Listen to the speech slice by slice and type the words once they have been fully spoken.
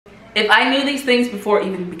If I knew these things before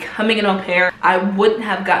even becoming an au pair, I wouldn't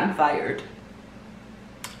have gotten fired.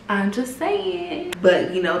 I'm just saying.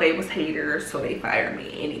 But you know, they was haters, so they fired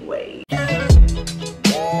me anyway.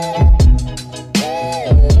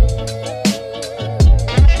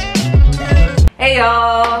 Hey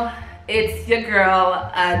y'all, it's your girl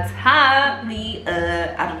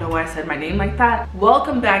Tatiana. I don't know why I said my name like that.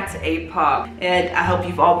 Welcome back to APOP, and I hope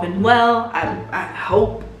you've all been well. I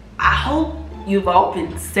hope you've all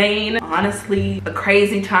been sane. Honestly, a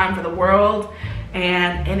crazy time for the world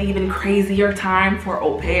and an even crazier time for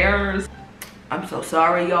au pairs. I'm so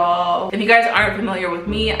sorry, y'all. If you guys aren't familiar with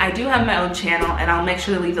me, I do have my own channel, and I'll make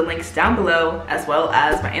sure to leave the links down below, as well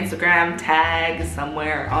as my Instagram tag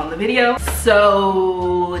somewhere on the video.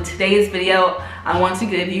 So today's video, I want to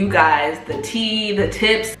give you guys the tea, the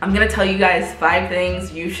tips. I'm gonna tell you guys 5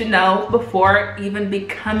 things you should know before even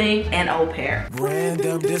becoming an au pair.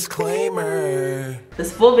 Random disclaimer.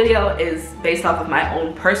 This full video is based off of my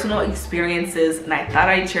own personal experiences, and I thought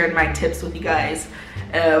I'd share my tips with you guys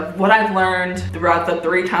of what I've learned throughout the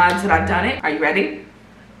 3 times that I've done it. Are you ready?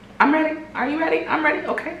 I'm ready. Are you ready? I'm ready.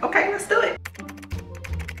 Okay, let's do it.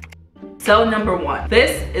 So number 1,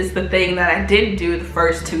 this is the thing that I didn't do the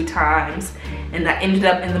first 2 times and that ended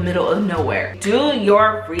up in the middle of nowhere. Do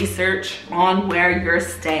your research on where you're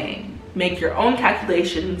staying. Make your own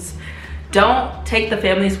calculations. Don't take the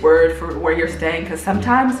family's word for where you're staying, because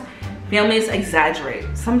sometimes families exaggerate.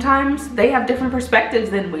 Sometimes they have different perspectives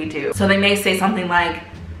than we do. So they may say something like,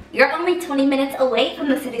 "You're only 20 minutes away from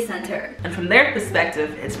the city center." And from their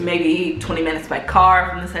perspective, it's maybe 20 minutes by car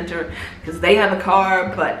from the center because they have a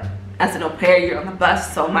car, but as an au pair, you're on the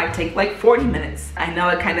bus, so it might take like 40 minutes. I know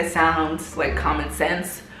it kind of sounds like common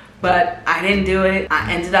sense, but I didn't do it.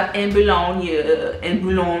 I ended up in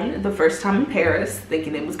Boulogne the first time in Paris,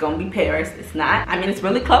 thinking it was gonna be Paris. It's not. I mean, it's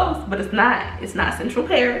really close, but it's not. It's not central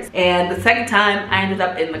Paris. And the second time, I ended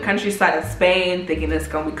up in the countryside of Spain, thinking it's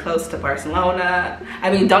gonna be close to Barcelona. I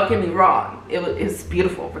mean, don't get me wrong. It's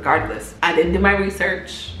beautiful regardless. I didn't do my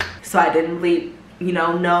research, so I didn't really,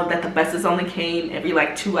 know that the buses only came every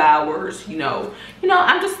like 2 hours,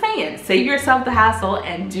 I'm just saying, save yourself the hassle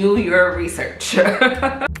and do your research.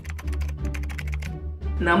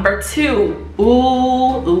 Number 2,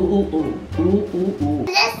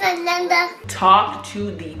 Listen, Linda. talk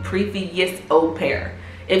to the previous au pair.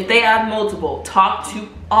 If they have multiple, talk to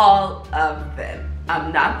all of them.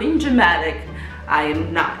 I'm not being dramatic. I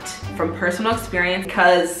am not. From personal experience,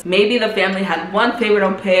 because maybe the family had one favorite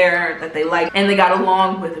au pair that they liked and they got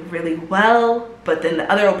along with really well, but then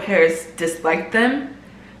the other au pairs disliked them.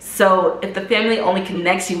 So if the family only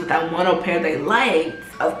connects you with that one au pair they liked,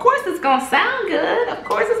 of course it's gonna sound good. Of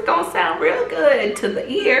course it's gonna sound real good to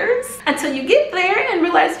the ears until you get there and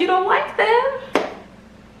realize you don't like them.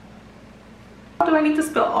 Do I need to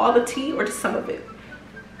spill all the tea or just some of it?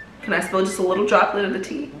 Can I spill just a little droplet of the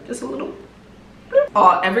tea? Just a little?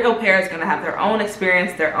 Every au pair is gonna have their own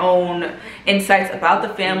experience, their own insights about the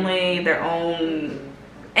family, their own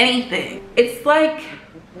anything. It's like,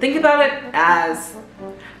 think about it as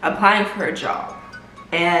applying for a job.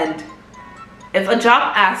 And if a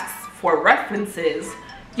job asks for references,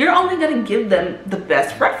 you're only gonna give them the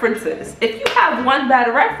best references. If you have one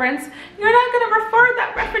bad reference, you're not gonna refer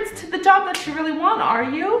that reference to the job that you really want, are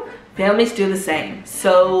you? Families do the same.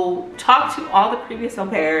 So talk to all the previous au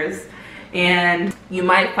pairs, and you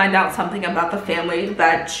might find out something about the family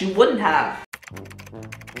that you wouldn't have.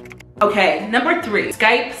 Okay, number 3,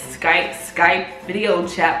 Skype video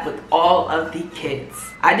chat with all of the kids.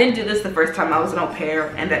 I didn't do this the first time I was an au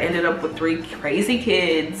pair, and I ended up with 3 crazy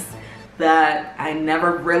kids that I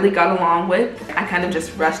never really got along with. I kind of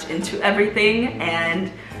just rushed into everything, and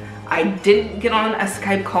I didn't get on a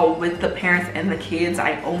Skype call with the parents and the kids.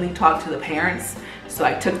 I only talked to the parents. So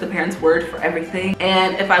I took the parents' word for everything.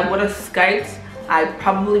 And if I would have Skyped, I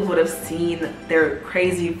probably would have seen their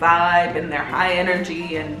crazy vibe and their high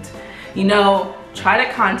energy, and try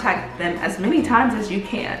to contact them as many times as you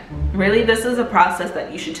can. Really, this is a process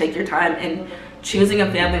that you should take your time in choosing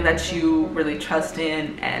a family that you really trust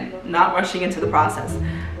in and not rushing into the process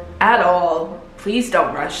at all. Please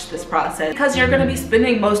don't rush this process, because you're gonna be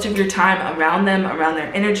spending most of your time around them, around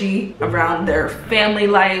their energy, around their family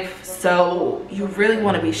life. So you really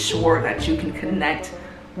wanna be sure that you can connect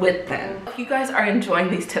with them. If you guys are enjoying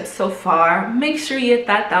these tips so far, make sure you hit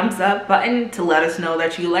that thumbs up button to let us know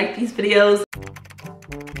that you like these videos.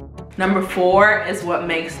 Number 4 is what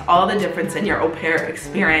makes all the difference in your au pair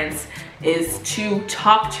experience, is to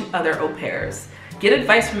talk to other au pairs. Get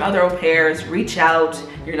advice from other au pairs, reach out.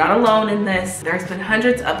 You're not alone in this. There's been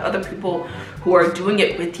hundreds of other people who are doing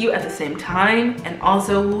it with you at the same time, and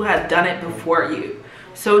also who have done it before you.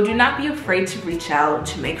 So do not be afraid to reach out,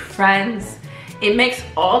 to make friends. It makes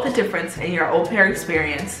all the difference in your au pair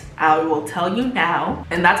experience. I will tell you now.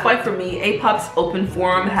 And that's why for me, APOP's open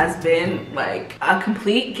forum has been like a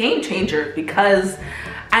complete game changer, because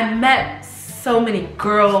I met so many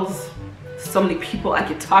girls, so many people I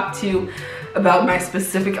could talk to about my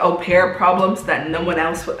specific au pair problems that no one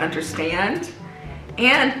else would understand.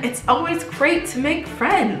 And it's always great to make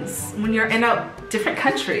friends when you're in a different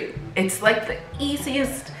country. It's like the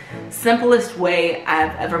easiest, simplest way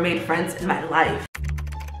I've ever made friends in my life.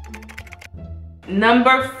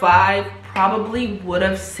 Number 5 probably would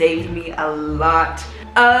have saved me a lot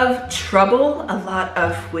of trouble, a lot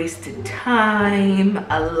of wasted time,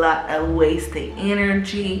 a lot of wasted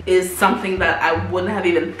energy. Is something that I wouldn't have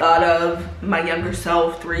even thought of my younger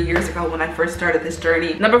self 3 years ago when I first started this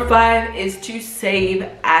journey. Number 5 is to save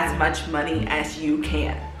as much money as you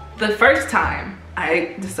can. The first time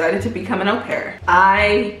I decided to become an au pair,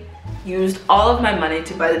 I used all of my money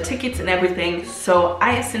to buy the tickets and everything, so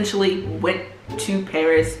I essentially went to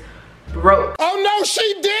Paris broke. Oh no,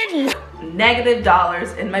 she didn't! Negative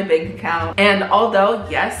dollars in my bank account. And although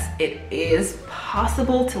yes, it is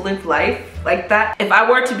possible to live life like that, if I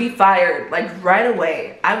were to be fired like right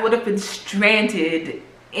away, I would have been stranded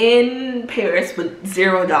in Paris with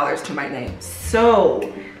 $0 to my name.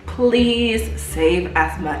 So please save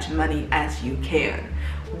as much money as you can.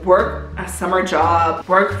 Work a summer job,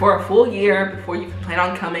 work for a full year before you plan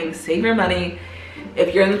on coming, save your money.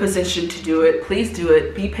 If you're in the position to do it, please do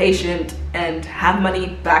it. Be patient and have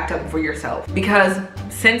money backed up for yourself. Because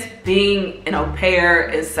since being an au pair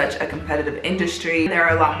is such a competitive industry, there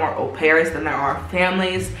are a lot more au pairs than there are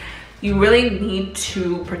families. You really need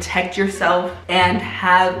to protect yourself and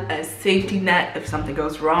have a safety net if something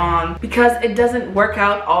goes wrong, because it doesn't work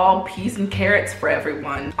out all peas and carrots for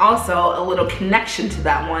everyone. Also, a little connection to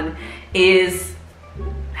that one is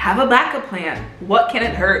have a backup plan. What can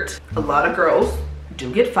it hurt? A lot of girls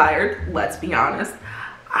do get fired, let's be honest.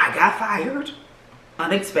 I got fired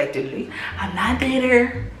unexpectedly. I'm not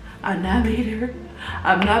bitter. I'm not bitter.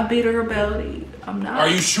 I'm not bitter about it. I'm not. Are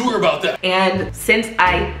you sure about that? And since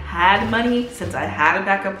I had money, since I had a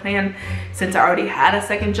backup plan, since I already had a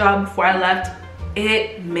second job before I left,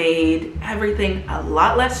 it made everything a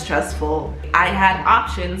lot less stressful. I had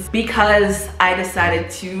options because I decided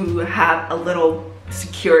to have a little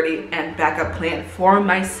security and backup plan for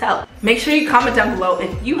myself. Make sure you comment down below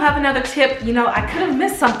if you have another tip. You know, I could have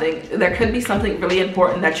missed something. There could be something really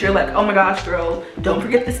important that you're like, oh my gosh, girl, don't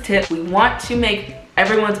forget this tip. We want to make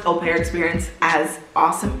everyone's au pair experience as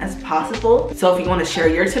awesome as possible. So if you want to share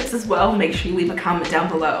your tips as well, make sure you leave a comment down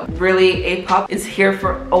below. Really, APOP is here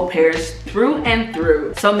for au pairs through and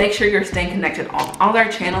through. So make sure you're staying connected on all our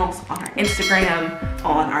channels, on our Instagram,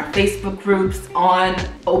 on our Facebook groups, on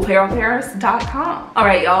AuPairAuPairs.com. All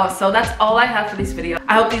right, y'all, so that's all I have for this video.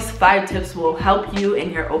 I hope these 5 tips will help you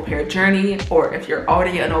in your au pair journey, or if you're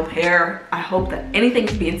already an au pair, I hope that anything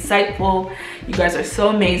can be insightful. You guys are so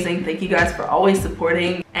amazing. Thank you guys for always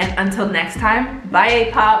supporting. And until next time, bye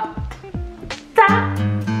APOP. Stop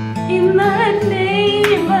in the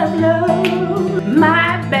name of love.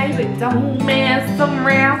 My baby don't mess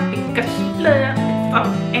around because she loves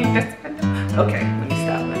me. Okay,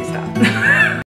 let me stop.